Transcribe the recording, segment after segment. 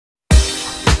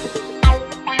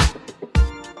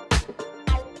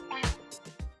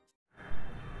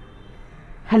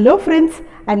Hello friends,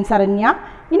 I am Saranya.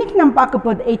 இன்னைக்கு நம்ம பார்க்க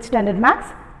போறது 8th standard maths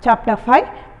chapter 5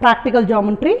 practical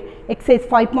geometry exercise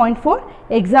 5.4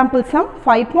 example sum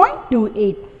 5.28.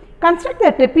 Construct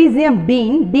a trapezium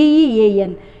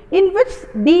DEAN in which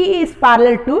DE is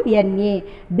parallel to NA.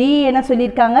 DE என்ன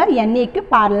சொல்லிருக்காங்க? NA க்கு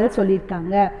parallel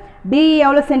சொல்லிருக்காங்க. DE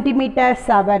எவ்வளவு centimetre?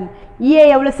 7. EA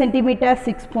எவ்வளவு சென்டிமீட்டர்?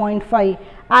 6.5.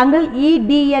 angle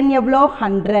EDN எவ்வளவு?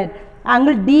 100.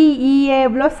 angle DEA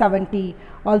எவ்வளவு? 70.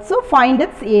 also find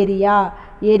its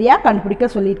area கண்டுபிடிக்க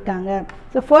சொல்லிருக்காங்க.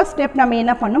 so first step நம்ம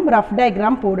என்ன பண்ணனும்? rough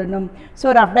diagram போடணும். so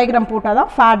rough diagram போட்டா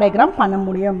தான் fair diagram பண்ண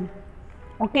முடியும்.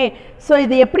 okay so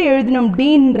இது எப்படி எழுதணும்? D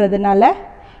ன்றதுனால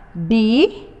D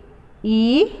E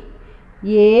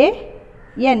A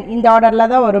N இந்த ஆர்டர்ல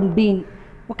தான் வரும் D.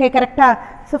 okay கரெக்ட்டா?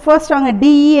 so first அவங்க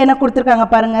DE என்ன கொடுத்திருக்காங்க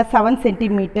பாருங்க 7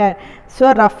 cm.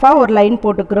 so ரஃபா ஒரு லைன்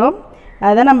போட்டுக்கிறோம்.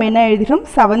 அத நம்ம என்ன எழுதிறோம்?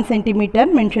 7 cm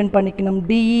மென்ஷன் பண்ணிக்கணும்.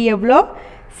 DE எவ்வளோ?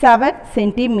 7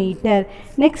 cm.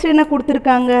 நெக்ஸ்ட் என்ன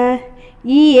கொடுத்திருக்காங்க?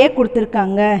 EA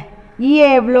கொடுத்திருக்காங்க. EA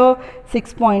எவ்வளோ?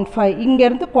 6.5. இங்க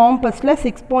இருந்து காம்பஸ்ல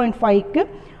 6.5 க்கு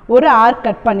ஒரு ஆர்க்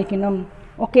கட் பண்ணிக்கணும்.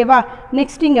 ஓகேவா?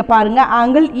 நெக்ஸ்ட் இங்க பாருங்க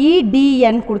angle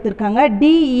EDN கொடுத்திருக்காங்க.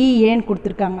 DEA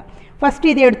கொடுத்திருக்காங்க.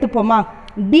 ஃபர்ஸ்ட் இதை எடுத்துப்போமா?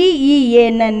 DEA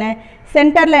என்ன?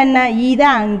 சென்டர்ல என்ன? E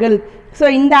தான் angle. so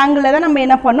இந்த angle தான் நம்ம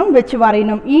என்ன பண்ணனும்? வெச்சு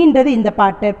வரையணும். E ன்றது இந்த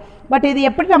பார்ட். பட் இது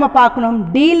எப்படி நம்ம பார்க்கணும்?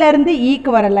 D ல இருந்து E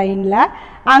க்கு வர லைன்ல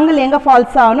angle எங்க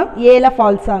ஃபால்ஸ் ஆகணும்? A ல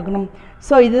ஃபால்ஸ் ஆகணும்.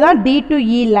 so இதுதான் D to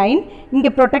E லைன். இங்க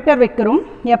ப்ரொடெக்டர் வைக்கிறோம்.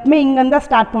 எப்பமே இங்க இருந்து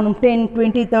ஸ்டார்ட் பண்ணனும். 10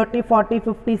 20 30 40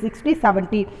 50 60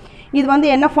 70. இது வந்து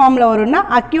என்ன ஃபார்ம்ல வரும்னா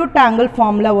acute angle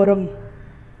ஃபார்ம்ல வரும்.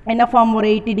 என்ன ஃபார்ம்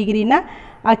வரும்? 80 டிகிரினா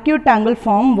acute angle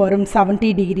form வரும். 70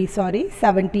 degree sorry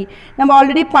 70. நம்ம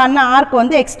ஆல்ரெடி பண்ண ஆர்க்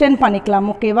வந்து எக்ஸ்டெண்ட் பண்ணிக்கலாம்.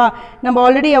 ஓகேவா? நம்ம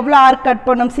ஆல்ரெடி எவ்வளவு ஆர்க் கட்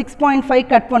பண்ணோம்? 6.5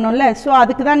 கட் பண்ணோம்ல. சோ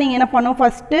அதுக்கு தான் நீங்க என்ன பண்ணனும்?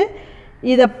 ஃபர்ஸ்ட்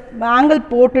இத ஆங்கிள்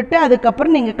போட்டுட்டு அதுக்கு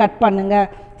அப்புறம் நீங்க கட் பண்ணுங்க.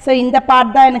 சோ இந்த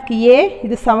பார்ட் தான் எனக்கு A.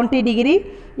 இது 70 டிகிரி.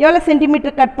 எவ்வளவு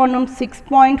சென்டிமீட்டர் கட் பண்ணனும்?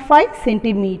 6.5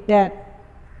 சென்டிமீட்டர்.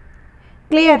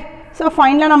 கிளியர்? சோ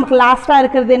ஃபைனலா நமக்கு லாஸ்டா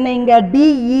இருக்குது என்ன? இங்க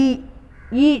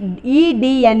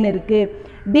EDN இருக்கு.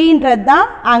 D ன்றது தான்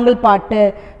angle part.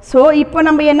 so இப்போ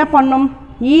நம்ம என்ன பண்ணனும்?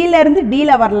 E ல இருந்து D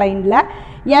ல வர லைன்ல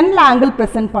N ல angle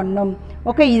present பண்ணனும்.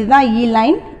 ஓகே இதுதான் E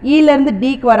லைன். E ல இருந்து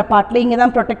D க்கு வர பார்ட்ல இங்க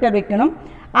தான் ப்ரொடெக்டர் வைக்கணும்.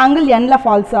 angle N ல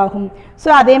ஃபால்ஸ் ஆகும். so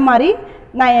அதே மாதிரி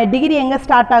டிகிரி எங்க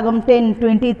ஸ்டார்ட் ஆகும்? 10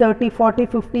 20 30 40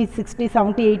 50 60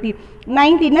 70 80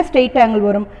 90 னா ஸ்ட்ரைட் angle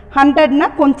வரும். 100 னா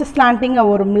கொஞ்சம் ஸ்லாண்டிங்கா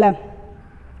வரும்ல.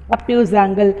 obtuse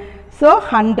angle. so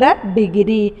 100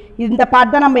 degree. இந்த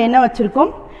பார்ட் தான் நம்ம என்ன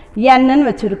வச்சிருக்கோம்? N ன்னு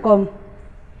வச்சிருக்கோம்.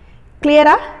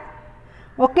 கிளியரா?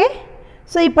 ஓகே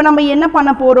சோ இப்போ நம்ம என்ன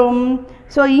பண்ண போறோம்?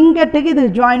 சோ இங்கட்டுக்கு இது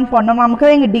ஜாயின் பண்ணோம்.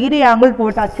 நமக்கு இங்க டிகிரி ஆங்கிள்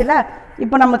போட்டாச்சுல.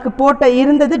 இப்போ நமக்கு போட்ட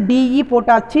இருந்தது DE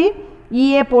போட்டாச்சு,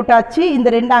 EA போட்டாச்சு. இந்த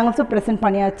ரெண்டு ஆங்கிள்ஸும் பிரசன்ட்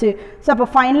பண்ணியாச்சு. சோ அப்ப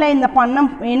ஃபைனலா இந்த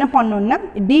என்ன பண்ணனும்னா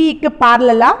DE க்கு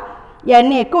parallel-ஆ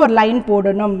NA க்கு ஒரு லைன்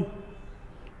போடணும்.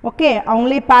 ஓகே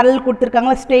அவங்களே parallel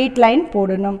கொடுத்திருக்காங்க. ஸ்ட்ரெயிட் லைன்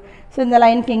போடணும். சோ இந்த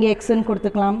லைனுக்கு இங்க x ன்னு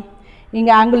கொடுத்துக்கலாம். இங்க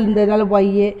ஆங்கிள் இருந்ததால y,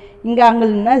 இங்க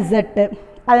ஆங்கிள்னா z.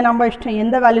 அது நம்ம இஷ்டம்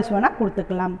எந்த வேல்யூஸ் வேணா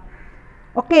கொடுத்துக்கலாம்.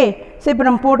 ஓகே சோ இப்போ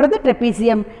நம்ம போடுறது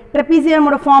ட்ரெபீசியம்.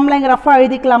 ட்ரெபீசியமோட ஃபார்முலா இங்க Rafah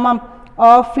எழுதிக்கலாமா?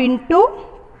 half into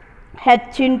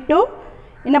h into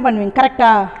என்ன பண்ணுவீங்க?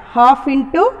 கரெக்ட்டா? half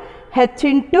into h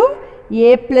into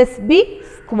a plus b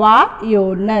square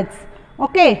units.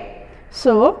 Okay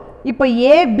so இப்போ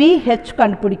a b h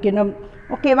கண்டுபிடிக்கணும்.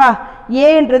 ஓகேவா? A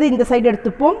ன்றது இந்த சைடு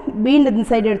எடுத்துப்போம், B ன்றது இந்த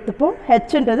சைடு எடுத்துப்போம்,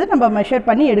 H ன்றது நம்ம மெஷர்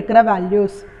பண்ணி எடுக்கிற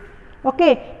வேல்யூஸ். ஓகே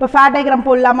இப்போ ஃபேர் டயகிராம்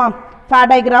போடலாமா? ஃபேர்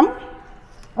டயகிராம்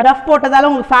ரஃப் போட்டதால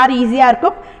உங்களுக்கு ஃபேர் ஈஸியா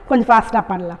இருக்கும். கொஞ்சம் ஃபாஸ்டா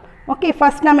பண்ணலாம். ஓகே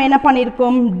ஃபர்ஸ்ட் நம்ம என்ன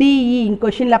பண்ணிருக்கோம்? DE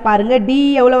क्वेश्चनல பாருங்க. DE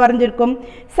எவ்வளவு வரைஞ்சிருக்கும்?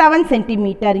 7 cm.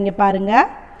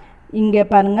 இங்க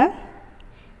பாருங்க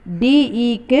DE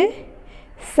க்கு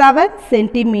 7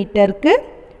 cm க்கு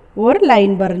ஒரு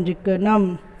line வரைஞ்சிக்கணும்.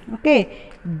 Okay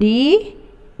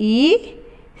DE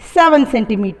 7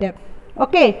 cm.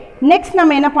 Okay next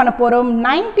நம்ம என்ன பண்ண போறோம்?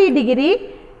 90 டிகிரி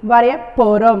வரைய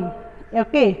போறோம்.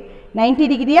 ஓகே 90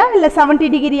 டிகிரியா இல்ல 70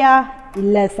 டிகிரியா?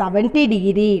 இல்ல 70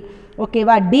 டிகிரி.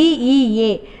 ஓகேவா?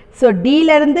 DEA. சோ D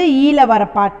ல இருந்து E ல வர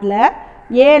பார்ட்ல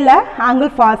A ல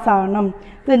ஆங்கிள் ஃபால்ஸ் ஆகணும்.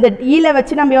 சோ இந்த E ல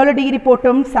வச்சு நம்ம எவ்வளவு டிகிரி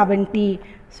போட்டோம்? 70.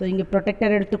 சோ இங்க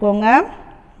ப்ரொடெக்டர் எடுத்துக்கோங்க.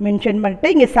 மென்ஷன் பண்ணிட்டு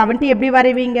இங்க 70 எப்படி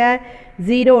வரைவீங்க?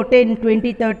 0 10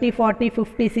 20 30 40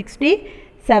 50 60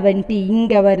 70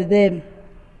 இங்க வருது.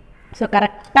 சோ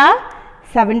கரெக்ட்டா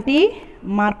 70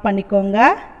 மார்க் பண்ணிக்கோங்க.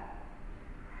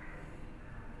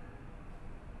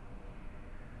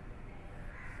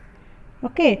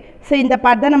 ஓகே சோ இந்த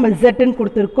பார்ட் தான் நம்ம z ன்னு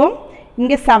கொடுத்திருக்கோம்.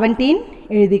 இங்க 17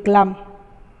 எழுதிக்கலாம்.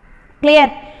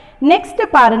 கிளியர்? நெக்ஸ்ட்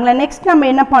பாருங்க. நெக்ஸ்ட் நம்ம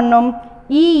என்ன பண்ணோம்?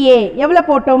 EA எவ்வளோ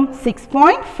போட்டோம்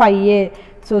 6.5.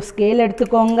 ஸோ ஸ்கேல்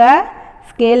எடுத்துக்கோங்க.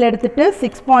 ஸ்கேல் எடுத்துட்டு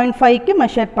 6.5க்கு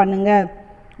மெஷர் பண்ணுங்க.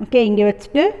 ஓகே, இங்கே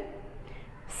வச்சுட்டு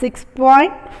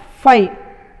 6.5.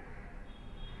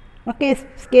 ஓகே,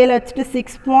 ஸ்கேல் வச்சுட்டு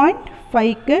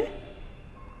 6.5க்கு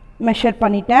மெஷர்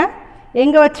பண்ணிட்டேன்.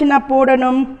 எங்கே வச்சு நான்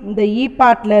போடணும்? இந்த இ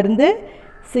பார்ட்லேருந்து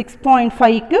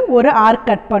 6.5க்கு ஒரு ஆர்க்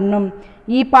கட் பண்ணும்.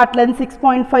 இ பார்ட்லேருந்து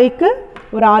 6.5க்கு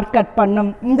ஒரு ஆர்க் கட் பண்ணும்.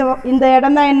 இந்த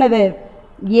இடம் தான் என்னது?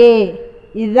 ஏ.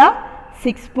 இதுதான்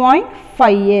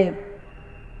 6.5.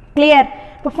 கிளியர்?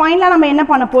 இப்போ ஃபைனலாக நம்ம என்ன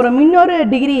பண்ண போகிறோம்? இன்னொரு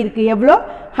டிகிரி இருக்குது. எவ்வளோ?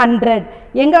 100.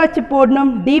 எங்கே வச்சு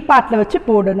போடணும்? டி பார்ட்டில் வச்சு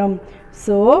போடணும்.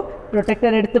 ஸோ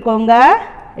ப்ரொடெக்டர் எடுத்துக்கோங்க.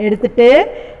 எடுத்துட்டு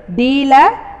டியில்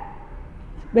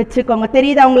வச்சுக்கோங்க.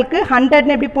 தெரியுதா உங்களுக்கு?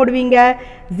 100ன்னு எப்படி போடுவீங்க?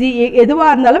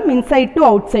 எதுவாக இருந்தாலும் இன்சைட் டு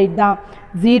அவுட் சைட் தான்.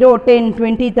 0, 10,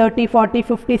 20, 30, 40,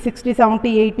 50, 60,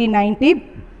 70, 80, 90,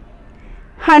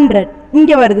 100.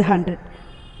 இங்கே வருது 100.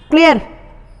 கிளியர்?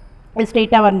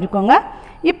 ஸ்ட்ரெயிட்டாக வரைஞ்சிக்கோங்க.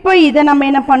 இப்போ இதை நம்ம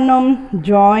என்ன பண்ணணும்?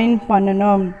 ஜாயின்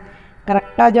பண்ணணும்.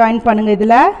 கரெக்டாக ஜாயின் பண்ணுங்கள்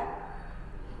இதில்.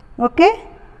 ஓகே,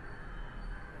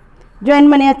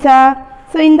 ஜாயின் பண்ணியாச்சா?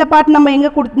 ஸோ இந்த பார்ட் நம்ம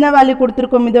எங்கே கொடுத்துனா வேல்யூ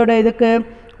கொடுத்துருக்கோம்? இதோட இதுக்கு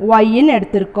ஒய்ன்னு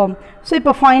எடுத்திருக்கோம். ஸோ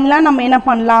இப்போ ஃபைனலாக நம்ம என்ன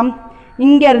பண்ணலாம்?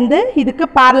 இங்கேருந்து இதுக்கு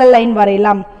பேரலல் லைன்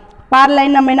வரையலாம். பேரலல்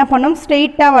லைன் நம்ம என்ன பண்ணணும்?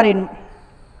 ஸ்ட்ரெயிட்டாக வரையணும்.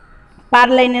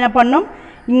 பேரலல் லைன் என்ன பண்ணணும்?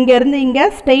 இங்கேருந்து இங்கே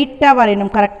ஸ்ட்ரெயிட்டாக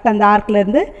வரையணும். கரெக்டாக அந்த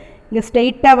ஆர்க்லேருந்து இங்கே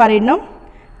ஸ்ட்ரெயிட்டாக வரையணும்.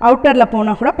 அவுட்டரில்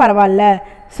போனால் கூட பரவாயில்ல.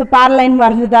 ஸோ பேரலல் லைன்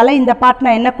வரைஞ்சதால் இந்த பார்ட்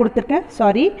நான் என்ன கொடுத்துருக்கேன்?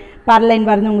 சாரி, பேரலல் லைன்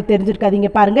வரைஞ்சு உங்களுக்கு தெரிஞ்சிருக்காது.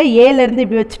 இங்கே பாருங்கள், ஏலேருந்து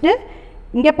இப்படி வச்சுட்டு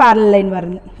இங்கே பேரலல் லைன்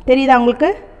வரைஞ்சு. தெரியுதா உங்களுக்கு?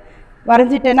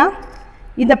 வரைஞ்சிட்டேன்னா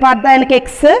இந்த பார்ட் தான் எனக்கு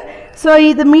எக்ஸு. ஸோ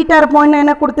இது மீட்டர் பாயிண்ட் நான்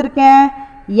என்ன கொடுத்துருக்கேன்?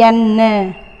 என்னு.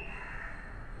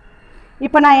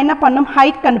 இப்போ நான் என்ன பண்ணணும்?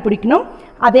 ஹைட் கண்டுபிடிக்கணும்.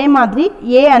 அதே மாதிரி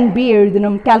ஏ அண்ட் பி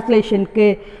எழுதணும் கால்குலேஷனுக்கு.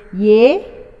 ஏ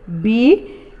பி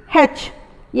ஹெச்.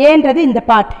 ஏன்றது இந்த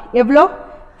பார்ட் எவ்வளோ?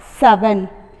 7.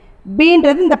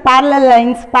 பின்றது இந்த parallel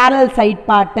lines, parallel side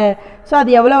part. So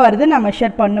அது எவ்வளோ வருது நான்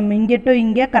மெஷர் பண்ணணும். இங்கே டு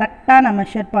இங்கே கரெக்டாக நான்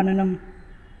மெஷர் பண்ணணும்.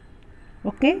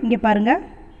 ஓகே, இங்கே பாருங்கள்,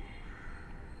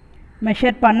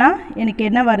 மெஷர் பண்ணால் எனக்கு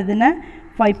என்ன வருதுன்னு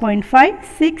 5.5,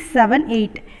 6, 7,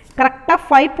 8. கரெக்டாக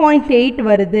 5.8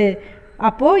 வருது.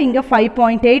 அப்போது இங்கே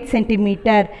 5.8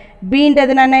 சென்டிமீட்டர்.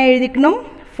 பீன்றது நான் என்ன எழுதிக்கணும்?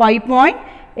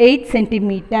 5.8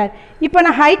 சென்டிமீட்டர். இப்போ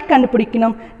நான் ஹைட்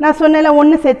கண்டுபிடிக்கணும். நான் சொன்னேன்ல,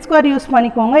 ஒன்று செட் ஸ்கொயர் யூஸ்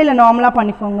பண்ணிக்கோங்க, இல்லை நார்மலாக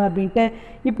பண்ணிக்கோங்க அப்படின்ட்டு.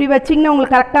 இப்படி வச்சிங்கன்னா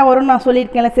உங்களுக்கு கரெக்டாக வரும். நான்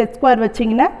சொல்லியிருக்கேன்ல, செட் ஸ்கொயர்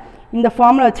வச்சிங்கன்னா இந்த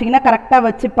ஃபார்மில் வச்சிங்கன்னா கரெக்டாக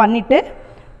வச்சு பண்ணிவிட்டு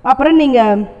அப்புறம்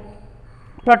நீங்கள்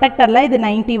ப்ரொடெக்டரில் இது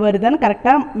 90 வருதுன்னு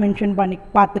கரெக்டாக மென்ஷன் பண்ணி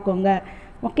பார்த்துக்கோங்க.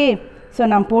 ஓகே, ஸோ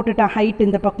நான் போட்டுட்டேன். ஹைட்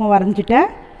இந்த பக்கம் வரைஞ்சிட்டேன்.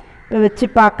 இப்போ வச்சு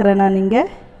பார்க்குறேன் நான். இங்கே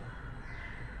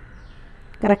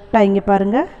கரெக்டாக இங்கே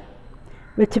பாருங்கள்,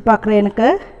 வச்சு பார்க்குறேன். எனக்கு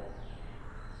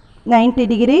 90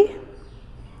 டிகிரி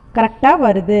கரெக்டாக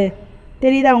வருது.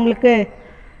 தெரியுதா உங்களுக்கு?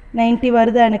 90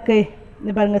 வருது எனக்கு.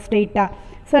 இது பாருங்கள் ஸ்ட்ரெயிட்டாக.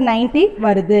 ஸோ 90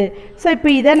 வருது. ஸோ இப்போ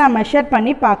இதை நான் மெஷர்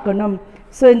பண்ணி பார்க்கணும்.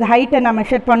 ஸோ இந்த ஹைட்டை நான்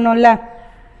மெஷர் பண்ணோம்ல,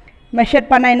 மெஷர்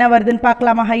பண்ணால் என்ன வருதுன்னு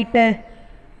பார்க்கலாமா? ஹைட்டு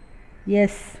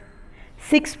எஸ்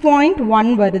 6.1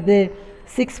 வருது.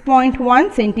 6.1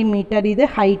 சென்டிமீட்டர் இது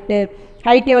ஹைட்டு.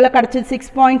 ஹைட் எவ்வளோ கிடச்சிது?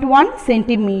 6.1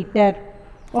 சென்டிமீட்டர்.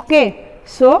 ஓகே,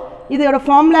 ஸோ இதோட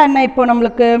ஃபார்முலா என்ன? இப்போ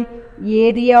நம்மளுக்கு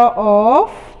area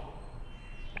of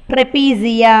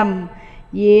trapezium.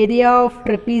 Area of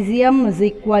trapezium is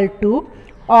equal to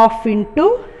of into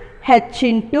H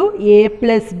into A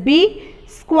plus B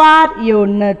square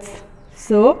units.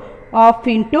 So of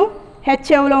into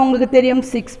H எவ்வளோ உங்களுக்கு தெரியும்?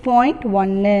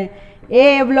 6.1. ஏ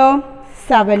எவ்வளோ?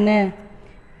 7.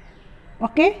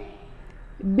 ஓகே,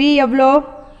 பி எவ்வளோ?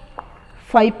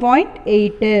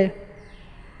 5.8.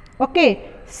 Okay,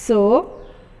 so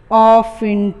of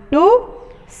into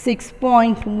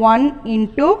 6.1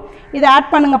 into இதை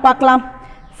ஆட் பண்ணுங்கள் பார்க்கலாம்.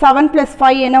 7 +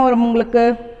 5 என்ன வரும் உங்களுக்கு?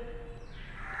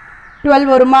 12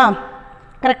 வருமா?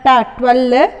 கரெக்டாக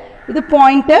 12. இது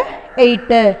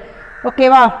 0.8.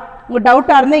 ஓகேவா? உங்கள்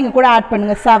டவுட்டாக இருந்தால் இங்கே கூட ஆட்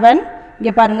பண்ணுங்கள். 7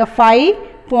 இங்கே பாருங்கள்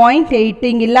 5.8.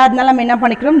 இங்கே இல்லாதனால நம்ம என்ன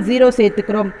பண்ணிக்கிறோம்? 0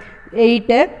 சேர்த்துக்கிறோம்.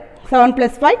 8 7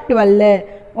 + 5 12.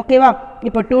 ஓகேவா?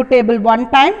 இப்போ 2 table 1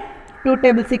 time 2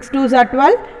 table 6 2s are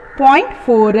 12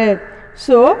 0.4.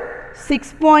 So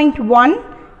 6.1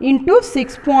 into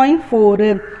 6.4.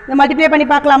 இதை மல்டிப்ளை பண்ணி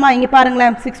பார்க்கலாமா? இங்கே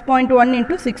பாருங்களேன், 6.1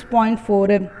 into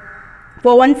 6.4.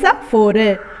 4 1s are 4.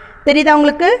 தெரியுதா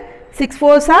உங்களுக்கு? 6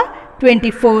 4s are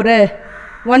 24.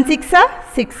 1 6 are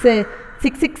 6.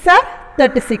 6 6 are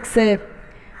 36.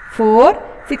 4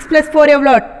 6 plus 4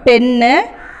 எவ்வளோ? 10.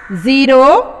 0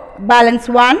 பேலன்ஸ்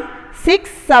 1 6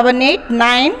 7 8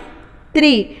 9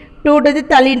 3. 2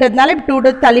 தள்ளின்றதுனால இப்போ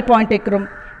 2 தள்ளி பாயிண்ட் வைக்கிறோம்.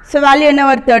 ஸோ வேல்யூ என்ன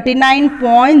வரும்?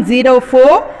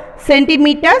 39.04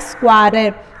 centimeter square.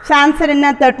 So answer என்ன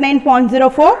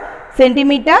 39.04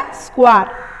 centimeter square.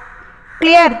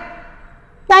 Clear?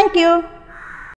 Thank you.